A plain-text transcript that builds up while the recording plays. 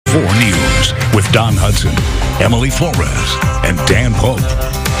4 News with Don Hudson, Emily Flores, and Dan Pope.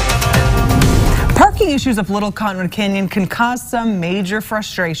 Parking issues of Little Cottonwood Canyon can cause some major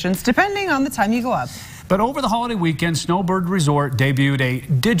frustrations depending on the time you go up. But over the holiday weekend, Snowbird Resort debuted a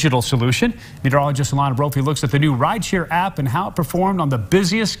digital solution. Meteorologist Alana Brophy looks at the new rideshare app and how it performed on the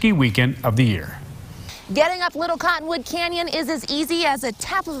busiest ski weekend of the year. Getting up Little Cottonwood Canyon is as easy as a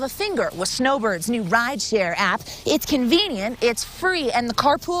tap of a finger with Snowbird's new rideshare app. It's convenient, it's free, and the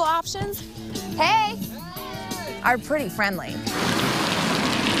carpool options, hey, are pretty friendly.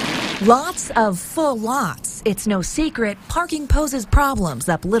 Lots of full lots. It's no secret parking poses problems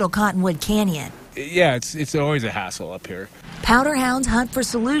up Little Cottonwood Canyon. Yeah, it's always a hassle up here. Powder hounds hunt for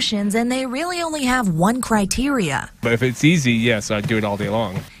solutions, and they really only have one criteria. But if it's easy, yes, I'd do it all day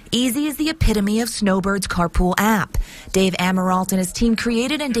long. Easy is the epitome of Snowbird's carpool app. Dave Amaralt and his team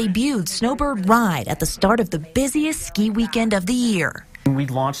created and debuted Snowbird Ride at the start of the busiest ski weekend of the year. We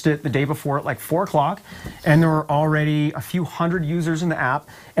launched it the day before at like 4 o'clock, and there were already a few hundred users in the app,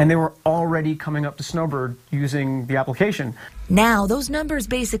 and they were already coming up to Snowbird using the application. Now, those numbers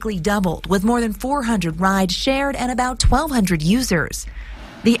basically doubled, with more than 400 rides shared and about 1,200 users.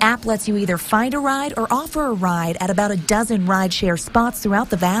 The app lets you either find a ride or offer a ride at about a dozen rideshare spots throughout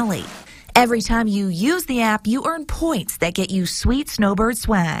the valley. Every time you use the app, you earn points that get you sweet Snowbird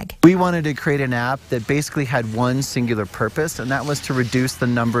swag. We wanted to create an app that basically had one singular purpose, and that was to reduce the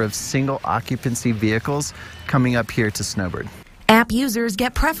number of single occupancy vehicles coming up here to Snowbird. App users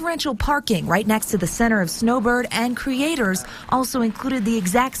get preferential parking right next to the center of Snowbird, and creators also included the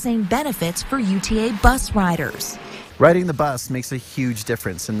exact same benefits for UTA bus riders. Riding the bus makes a huge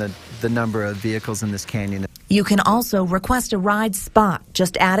difference in the number of vehicles in this canyon. You can also request a ride spot.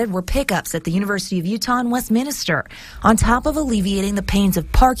 Just added were pickups at the University of Utah in Westminster. On top of alleviating the pains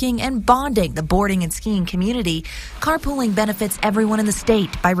of parking and bonding the boarding and skiing community, carpooling benefits everyone in the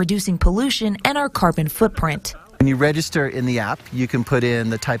state by reducing pollution and our carbon footprint. When you register in the app, you can put in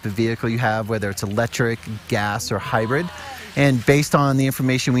the type of vehicle you have, whether it's electric, gas, or hybrid. And based on the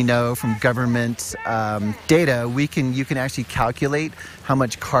information we know from government data, you can actually calculate how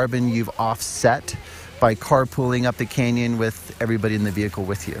much carbon you've offset by carpooling up the canyon with everybody in the vehicle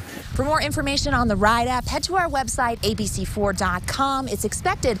with you. For more information on the Ride app, head to our website, abc4.com. It's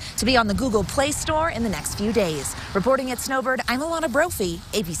expected to be on the Google Play Store in the next few days. Reporting at Snowbird, I'm Alana Brophy,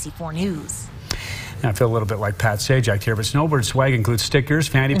 ABC4 News. I feel a little bit like Pat Sajak here, but Snowbird swag includes stickers,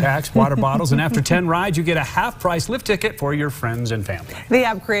 fanny packs, water bottles, and after 10 rides, you get a half-price lift ticket for your friends and family. The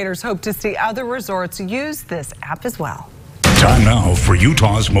app creators hope to see other resorts use this app as well. Time now for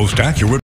Utah's most accurate